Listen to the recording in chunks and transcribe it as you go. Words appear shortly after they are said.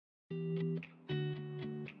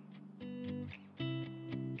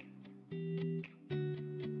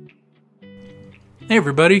Hey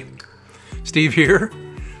everybody, Steve here.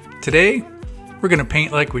 Today, we're gonna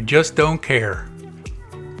paint like we just don't care.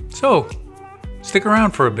 So, stick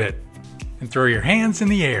around for a bit and throw your hands in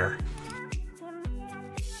the air.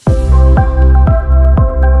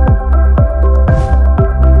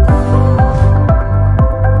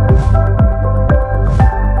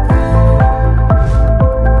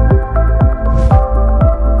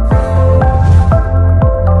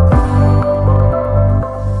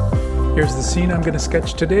 Here's the scene I'm going to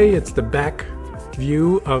sketch today. It's the back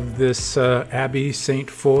view of this Abbey Saint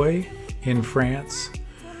Foy in France.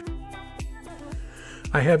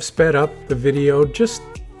 I have sped up the video just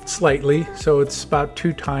slightly, so it's about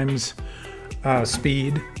 2 times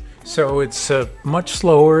speed. So it's much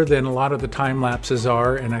slower than a lot of the time lapses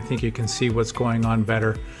are, and I think you can see what's going on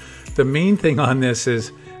better. The main thing on this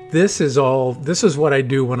is this is what I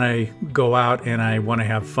do when I go out and I want to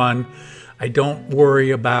have fun. I don't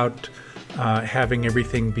worry about having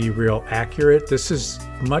everything be real accurate. This is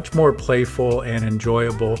much more playful and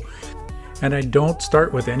enjoyable. And I don't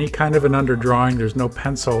start with any kind of an underdrawing. There's no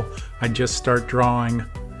pencil. I just start drawing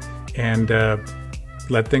and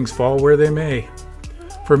let things fall where they may.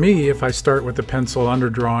 For me, if I start with the pencil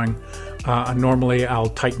underdrawing, normally I'll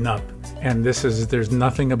tighten up. And there's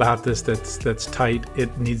nothing about this that's tight.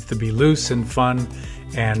 It needs to be loose and fun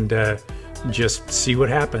and just see what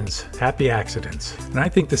happens. Happy accidents. And I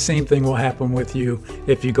think the same thing will happen with you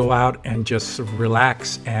if you go out and just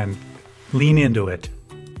relax and lean into it.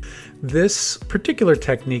 This particular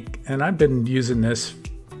technique, and I've been using this,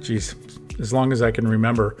 geez, as long as I can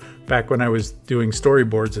remember, back when I was doing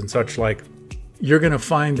storyboards and such like, you're gonna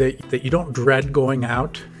find that you don't dread going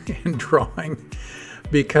out and drawing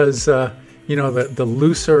because, you know, the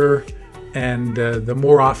looser and the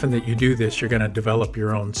more often that you do this, you're going to develop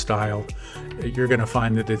your own style. You're going to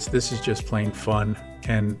find that this is just plain fun,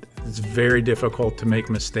 and it's very difficult to make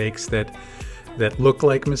mistakes that look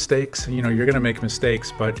like mistakes. You know, you're going to make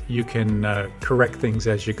mistakes, but you can correct things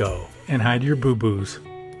as you go and hide your boo-boos.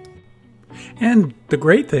 And the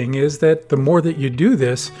great thing is that the more that you do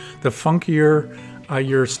this, the funkier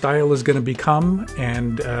your style is going to become,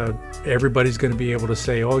 and everybody's going to be able to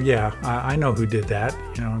say, oh yeah, I know who did that.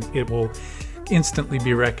 You know, it will instantly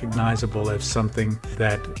be recognizable as something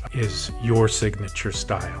that is your signature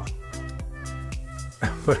style.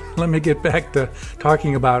 But let me get back to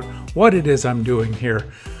talking about what it is I'm doing here.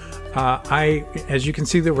 As you can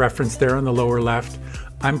see the reference there on the lower left,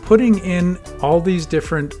 I'm putting in all these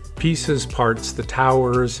different pieces, parts, the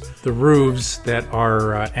towers, the roofs that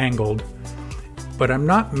are angled. But I'm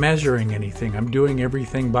not measuring anything. I'm doing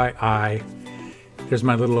everything by eye. Here's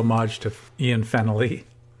my little homage to Ian Fennelly.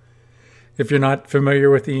 If you're not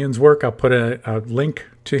familiar with Ian's work, I'll put a link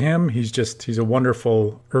to him. He's a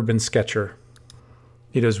wonderful urban sketcher.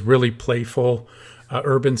 He does really playful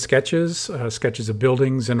urban sketches, sketches of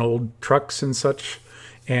buildings and old trucks and such.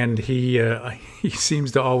 And he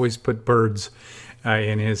seems to always put birds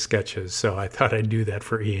in his sketches. So I thought I'd do that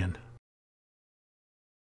for Ian.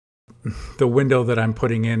 The window that I'm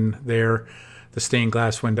putting in there, the stained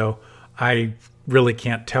glass window, I really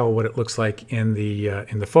can't tell what it looks like in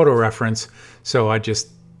the photo reference, so I just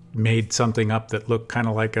made something up that looked kind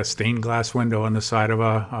of like a stained glass window on the side of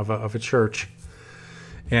a church.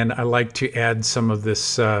 And I like to add some of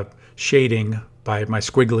this shading by my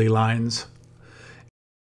squiggly lines.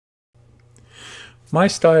 My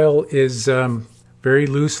style is very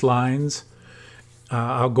loose lines.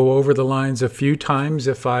 I'll go over the lines a few times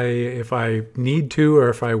if I need to, or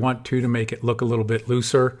if I want to make it look a little bit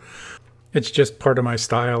looser. It's just part of my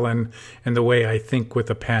style and the way I think with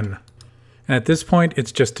a pen. And at this point,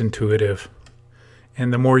 it's just intuitive.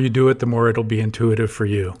 And the more you do it, the more it'll be intuitive for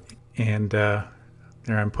you. And there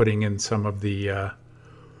I'm putting in some of the, you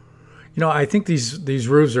know, I think these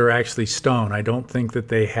roofs are actually stone. I don't think that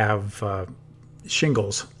they have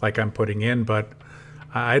shingles like I'm putting in, but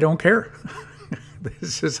I don't care.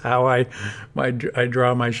 This is how I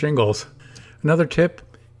draw my shingles. Another tip,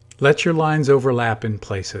 let your lines overlap in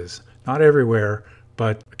places. Not everywhere,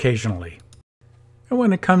 but occasionally. And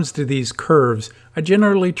when it comes to these curves, I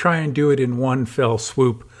generally try and do it in one fell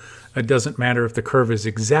swoop. It doesn't matter if the curve is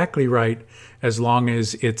exactly right, as long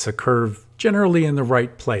as it's a curve generally in the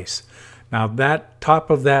right place. Now that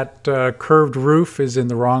top of that curved roof is in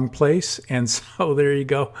the wrong place, and so there you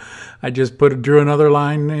go. I just drew another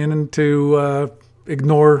line in to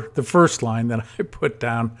ignore the first line that I put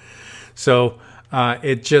down. So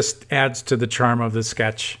it just adds to the charm of the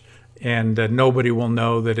sketch, and nobody will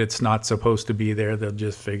know that it's not supposed to be there. They'll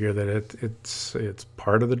just figure that it's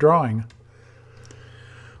part of the drawing.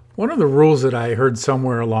 One of the rules that I heard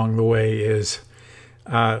somewhere along the way is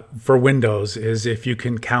for windows is if you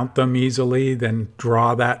can count them easily, then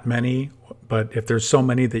draw that many. But if there's so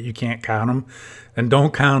many that you can't count them, then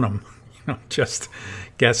don't count them. Just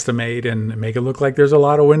guesstimate and make it look like there's a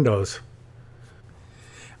lot of windows.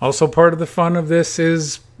 Also, part of the fun of this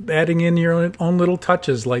is adding in your own little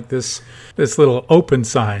touches, like this little open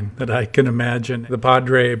sign that I can imagine the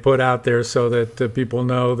Padre put out there so that people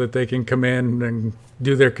know that they can come in and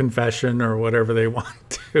do their confession or whatever they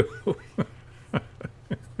want to.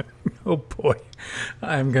 Oh boy,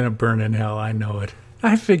 I'm gonna burn in hell, I know it.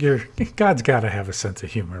 I figure God's got to have a sense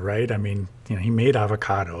of humor, right? I mean, he made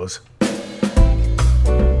avocados.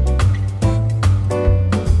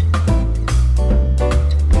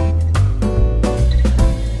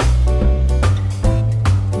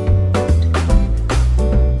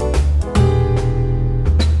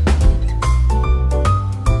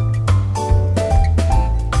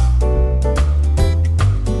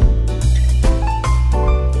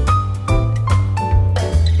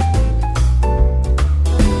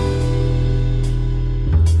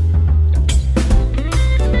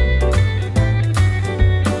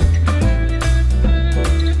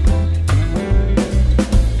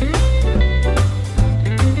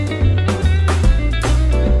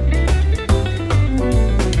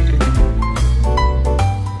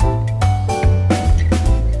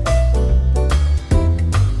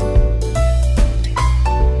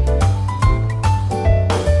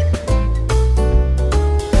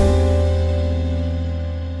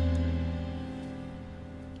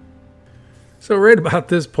 So right about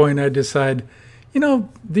this point, I decide,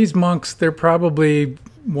 these monks, they're probably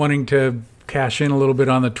wanting to cash in a little bit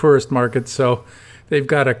on the tourist market, so they've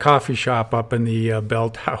got a coffee shop up in the bell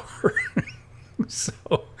tower. So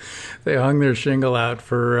they hung their shingle out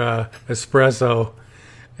for espresso,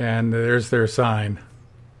 and there's their sign.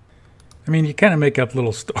 I mean, you kind of make up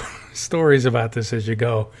little stories about this as you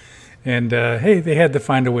go. And hey, they had to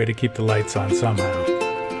find a way to keep the lights on somehow.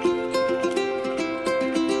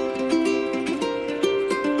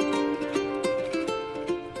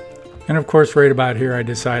 And of course, right about here, I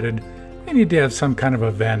decided I need to have some kind of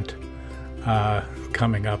event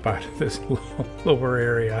coming up out of this lower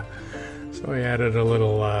area. So I added a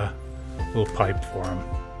little pipe for him.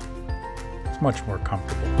 It's much more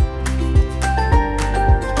comfortable.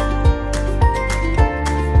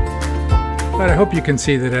 But I hope you can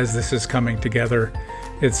see that as this is coming together,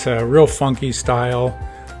 it's a real funky style.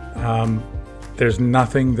 There's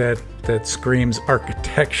nothing that screams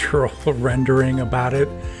architectural rendering about it.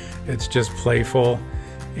 It's just playful,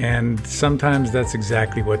 and sometimes that's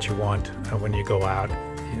exactly what you want when you go out.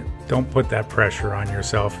 Don't put that pressure on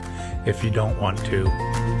yourself if you don't want to.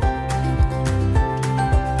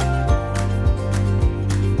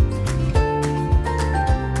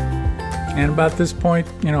 And about this point,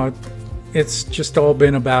 it's just all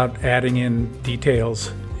been about adding in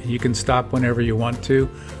details. You can stop whenever you want to.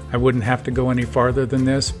 I wouldn't have to go any farther than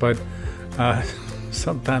this, but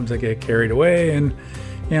sometimes I get carried away, and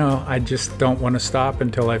I just don't want to stop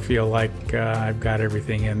until I feel like I've got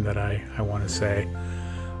everything in that I want to say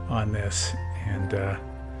on this. And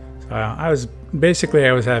so I was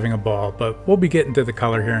having a ball, but we'll be getting to the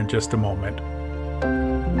color here in just a moment.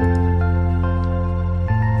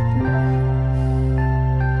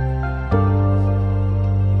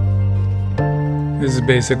 This is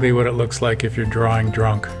basically what it looks like if you're drawing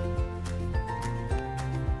drunk.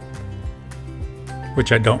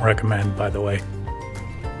 Which I don't recommend, by the way.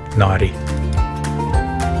 Naughty.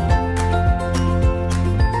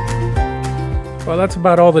 Well, that's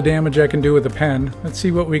about all the damage I can do with a pen. Let's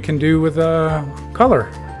see what we can do with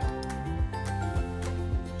color.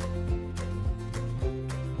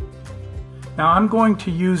 Now I'm going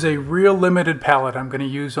to use a real limited palette. I'm going to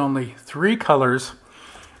use only 3 colors.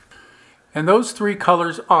 And those 3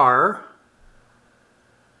 colors are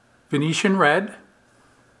Venetian Red,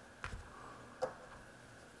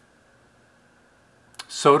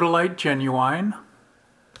 Sodalite Genuine,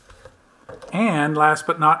 and last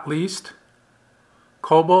but not least,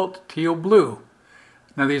 Cobalt Teal Blue.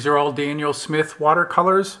 Now these are all Daniel Smith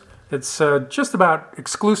watercolors. It's just about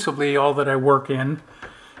exclusively all that I work in.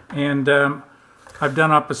 And I've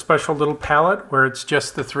done up a special little palette where it's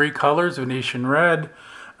just the 3 colors, Venetian Red,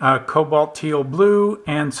 Cobalt Teal Blue,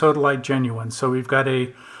 and Sodalite Genuine. So we've got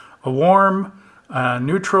a warm,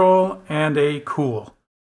 neutral, and a cool.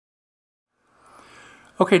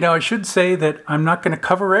 Okay, now I should say that I'm not going to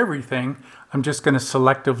cover everything. I'm just going to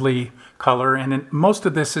selectively color, and most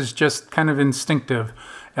of this is just kind of instinctive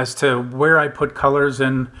as to where I put colors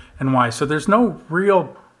and why. So there's no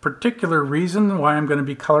real particular reason why I'm going to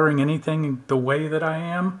be coloring anything the way that I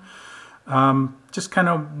am. Just kind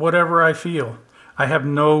of whatever I feel. I have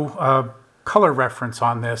no color reference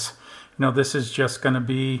on this. You know, this is just going to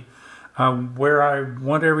be where I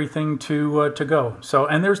want everything to go. So,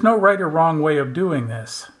 and there's no right or wrong way of doing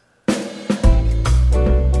this.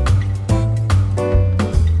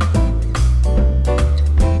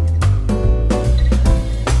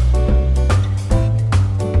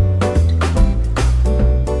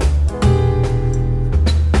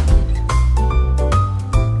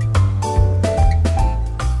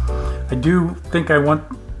 I do think I want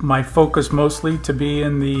my focus mostly to be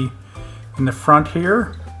in the front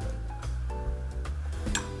here.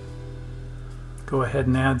 Go ahead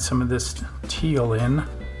and add some of this teal in.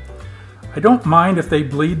 I don't mind if they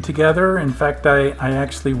bleed together. In fact, I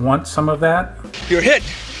actually want some of that. You're hit.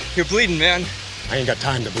 You're bleeding, man. I ain't got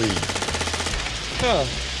time to bleed. Oh.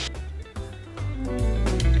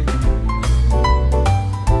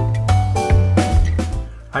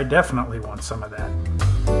 I definitely want some of that.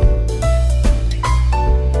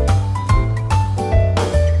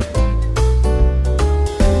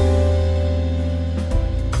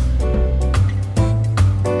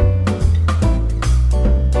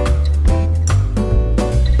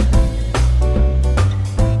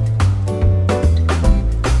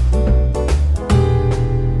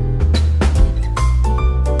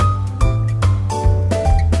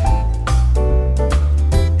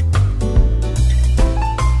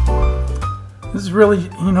 This is really,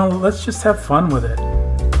 you know, let's just have fun with it.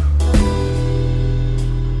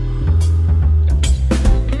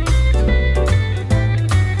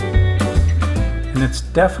 And it's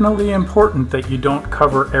definitely important that you don't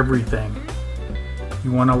cover everything.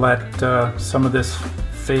 You want to let some of this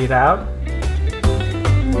fade out.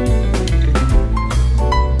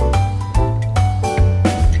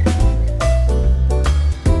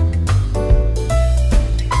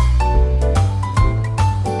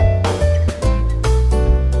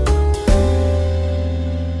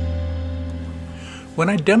 When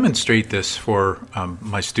I demonstrate this for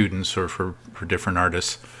my students or for different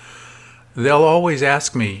artists, they'll always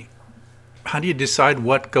ask me, how do you decide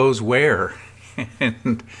what goes where?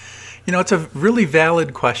 And, you know, it's a really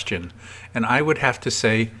valid question. And I would have to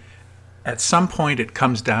say, at some point it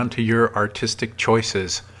comes down to your artistic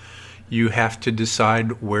choices. You have to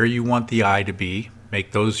decide where you want the eye to be,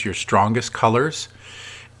 make those your strongest colors,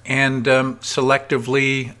 and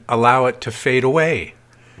selectively allow it to fade away.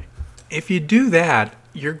 If you do that,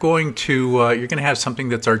 you're going to have something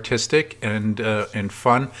that's artistic and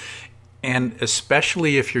fun, and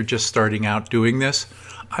especially if you're just starting out doing this,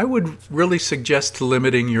 I would really suggest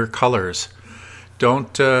limiting your colors.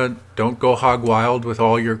 Don't go hog wild with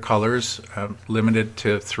all your colors. Limit it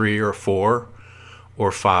to 3 or 4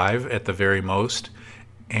 or 5 at the very most,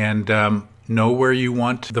 and know where you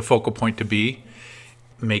want the focal point to be.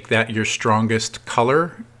 Make that your strongest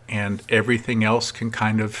color, and everything else can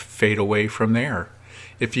kind of fade away from there.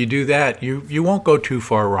 If you do that, you won't go too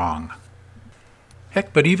far wrong.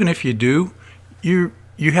 Heck, but even if you do, you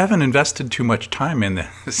haven't invested too much time in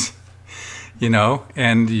this, you know,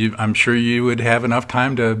 and I'm sure you would have enough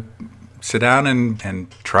time to sit down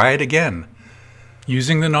and try it again,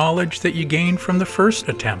 using the knowledge that you gained from the first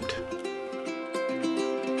attempt.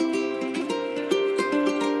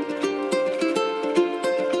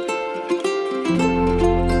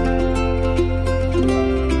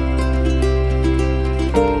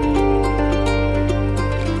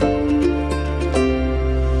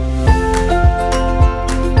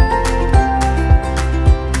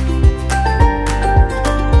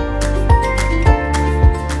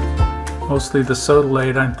 Mostly the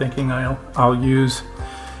sodalite I'm thinking I'll use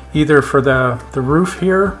either for the roof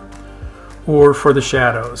here or for the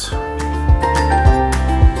shadows.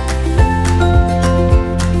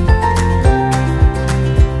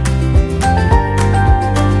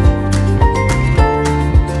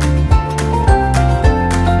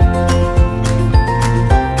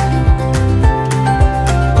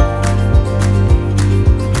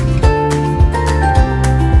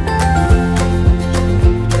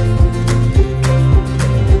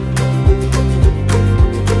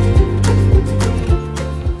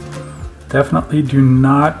 Definitely do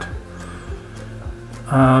not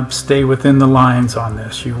stay within the lines on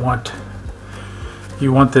this. You want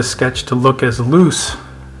this sketch to look as loose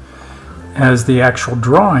as the actual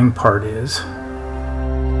drawing part is.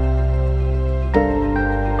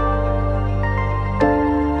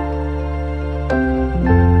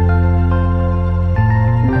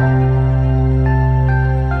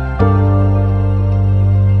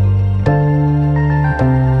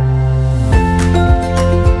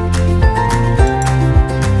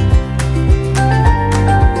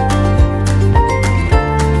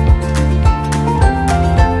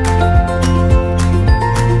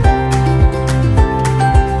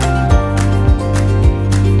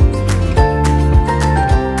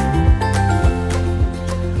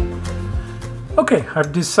 Okay,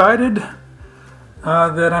 I've decided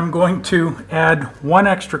that I'm going to add one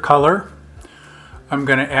extra color. I'm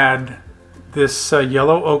going to add this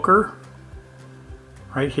yellow ochre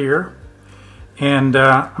right here, and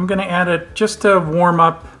I'm going to add it just to warm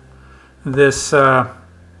up this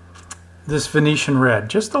this Venetian red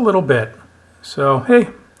just a little bit. So hey,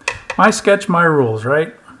 my sketch, my rules,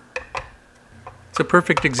 right? It's a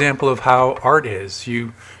perfect example of how art is.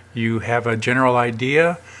 You have a general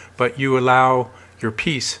idea, but you allow your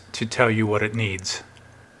piece to tell you what it needs.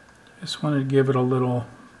 Just wanted to give it a little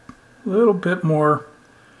bit more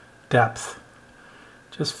depth.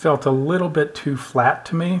 Just felt a little bit too flat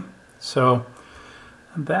to me, so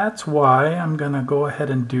that's why I'm gonna go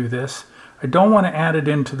ahead and do this. I don't want to add it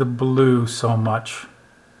into the blue so much.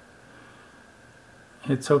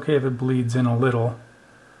 It's okay if it bleeds in a little,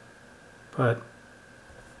 but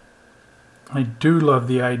I do love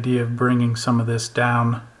the idea of bringing some of this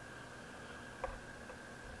down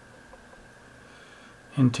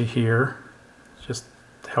into here, just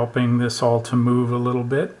helping this all to move a little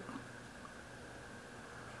bit.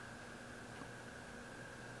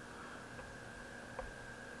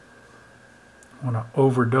 I want to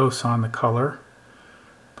overdose on the color,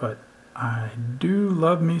 but I do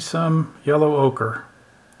love me some yellow ochre.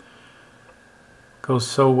 Goes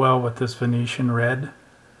so well with this Venetian red.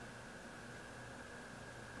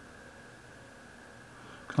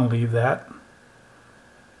 Gonna leave that.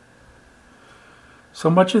 So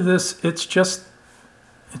much of this, it's just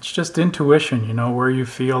intuition, you know, where you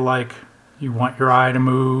feel like you want your eye to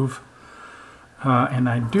move. And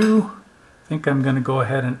I do think I'm going to go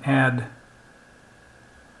ahead and add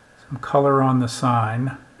some color on the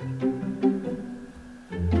sign,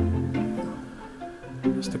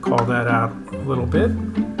 just to call that out a little bit.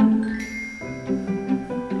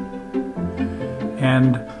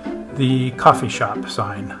 And the coffee shop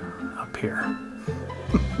sign up here.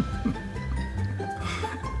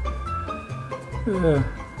 Bring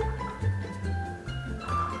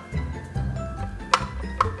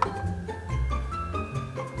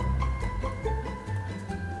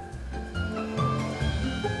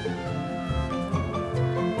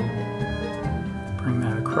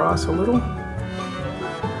that across a little.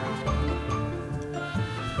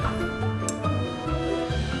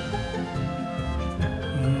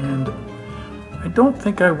 And I don't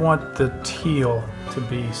think I want the teal to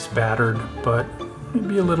be spattered, but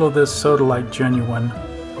maybe a little of this Sodalite Genuine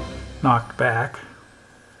knocked back.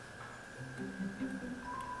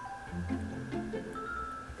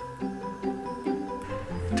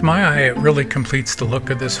 To my eye, it really completes the look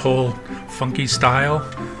of this whole funky style.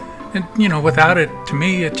 And, you know, without it, to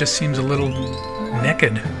me, it just seems a little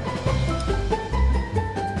naked.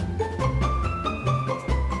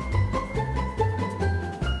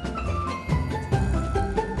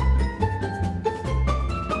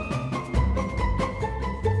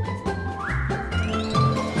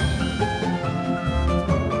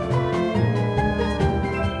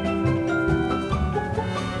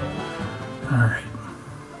 Alright,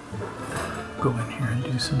 go in here and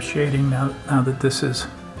do some shading now that this is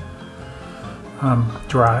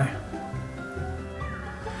dry.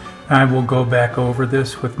 I will go back over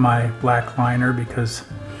this with my black liner because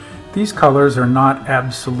these colors are not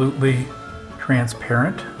absolutely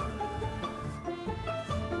transparent.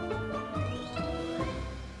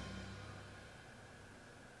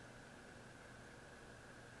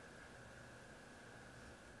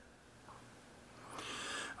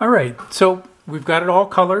 Alright, so we've got it all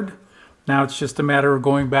colored. Now it's just a matter of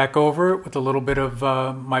going back over it with a little bit of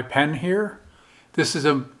my pen here. This is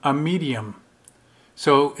a medium,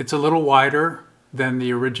 so it's a little wider than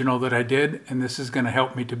the original that I did, and this is going to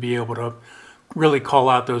help me to be able to really call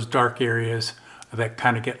out those dark areas that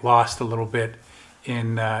kind of get lost a little bit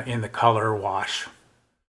in the color wash.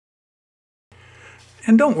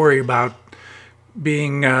 And don't worry about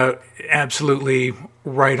being absolutely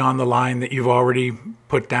right on the line that you've already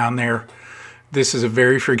put down there. This is a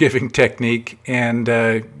very forgiving technique, and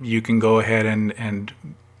you can go ahead and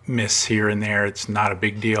miss here and there. It's not a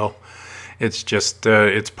big deal. It's just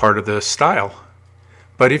it's part of the style.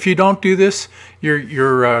 But if you don't do this,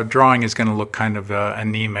 your drawing is going to look kind of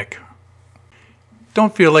anemic.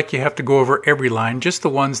 Don't feel like you have to go over every line, just the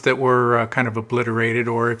ones that were kind of obliterated,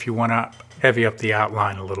 or if you want to heavy up the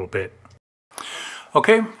outline a little bit.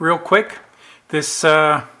 Okay, real quick, this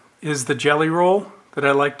is the jelly roll that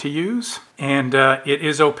I like to use, and it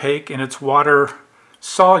is opaque and it's water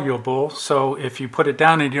soluble, so if you put it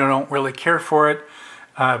down and you don't really care for it,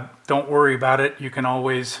 don't worry about it. You can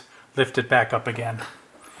always lift it back up again.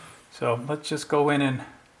 So let's just go in and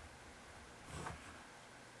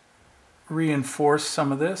reinforce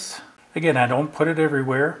some of this. Again, I don't put it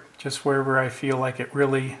everywhere, just wherever I feel like it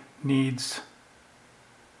really needs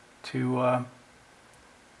to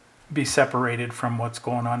be separated from what's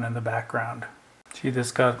going on in the background. See,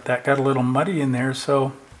 that got a little muddy in there,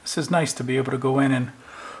 so this is nice to be able to go in and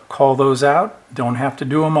call those out. Don't have to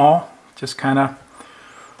do them all, just kind of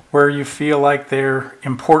where you feel like they're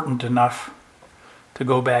important enough to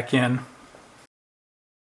go back in.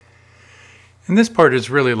 And this part is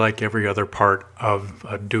really like every other part of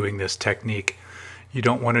doing this technique. You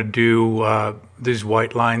don't want to do these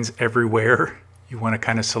white lines everywhere. You want to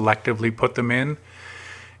kind of selectively put them in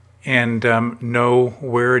and know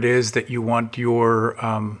where it is that you want your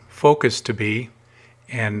focus to be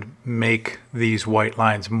and make these white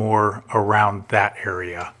lines more around that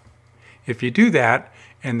area. If you do that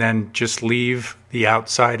and then just leave the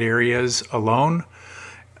outside areas alone,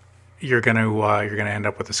 you're gonna end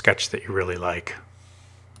up with a sketch that you really like.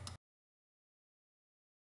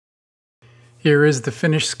 Here is the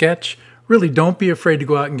finished sketch. Really, don't be afraid to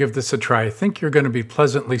go out and give this a try. I think you're going to be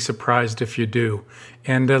pleasantly surprised if you do.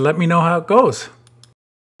 And let me know how it goes.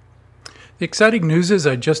 The exciting news is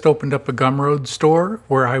I just opened up a Gumroad store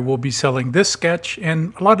where I will be selling this sketch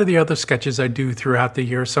and a lot of the other sketches I do throughout the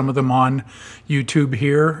year. Some of them on YouTube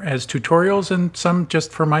here as tutorials and some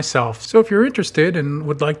just for myself. So if you're interested and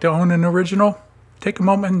would like to own an original, take a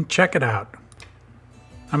moment and check it out.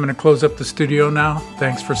 I'm going to close up the studio now.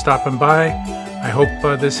 Thanks for stopping by. I hope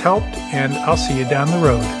this helped, and I'll see you down the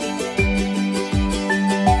road.